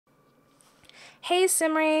Hey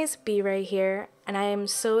Simrays, B Ray here, and I am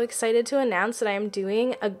so excited to announce that I am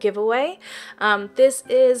doing a giveaway. This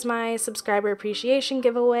is my subscriber appreciation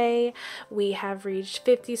giveaway. We have reached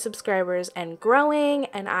 50 subscribers and growing,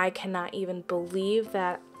 and I cannot even believe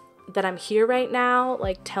that I'm here right now,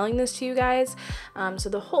 like telling this to you guys. So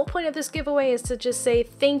the whole point of this giveaway is to just say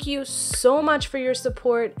thank you so much for your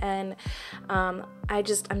support, and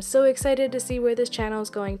I'm so excited to see where this channel is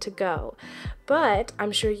going to go. But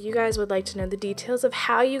I'm sure you guys would like to know the details of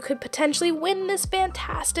how you could potentially win this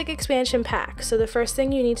fantastic expansion pack. So the first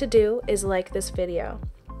thing you need to do is like this video.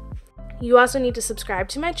 You also need to subscribe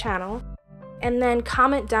to my channel, and then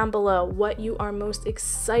comment down below what you are most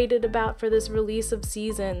excited about for this release of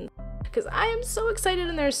season, because I am so excited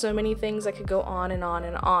and there's so many things that could go on and on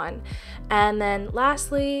and on. And then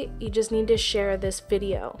lastly, you just need to share this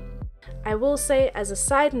video. I will say, as a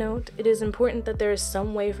side note, it is important that there is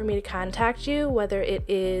some way for me to contact you, whether it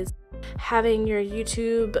is having your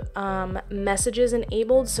YouTube messages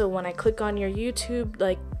enabled, so when I click on your YouTube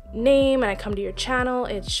name and I come to your channel,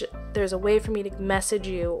 there's a way for me to message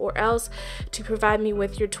you, or else to provide me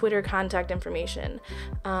with your Twitter contact information.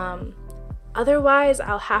 Otherwise,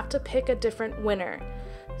 I'll have to pick a different winner.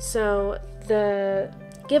 So the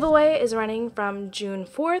giveaway is running from June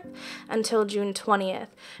 4th until June 20th,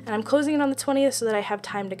 and I'm closing it on the 20th so that I have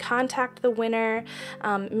time to contact the winner,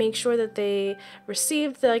 make sure that they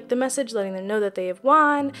received the message letting them know that they have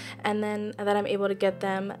won, and then that I'm able to get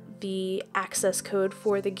them the access code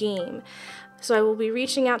for the game. So I will be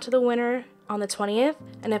reaching out to the winner on the 20th,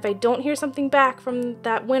 and if I don't hear something back from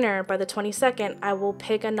that winner by the 22nd, I will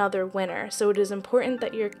pick another winner. So it is important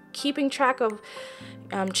that you're keeping track of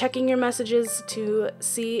checking your messages to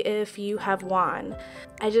see if you have won.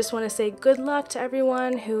 I just want to say good luck to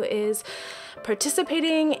everyone who is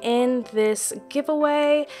participating in this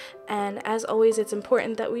giveaway, and as always, it's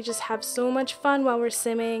important that we just have so much fun while we're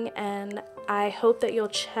simming, and I hope that you'll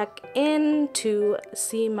check in to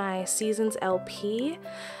see my Seasons LP.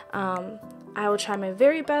 I will try my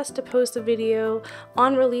very best to post a video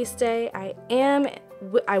on release day.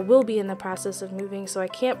 I will be in the process of moving, so I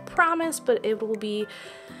can't promise, but it will be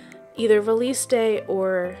either release day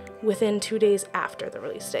or within 2 days after the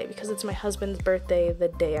release day, because it's my husband's birthday the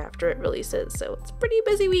day after it releases, so it's a pretty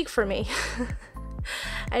busy week for me.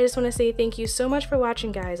 I just want to say thank you so much for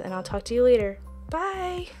watching, guys, and I'll talk to you later.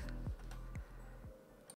 Bye!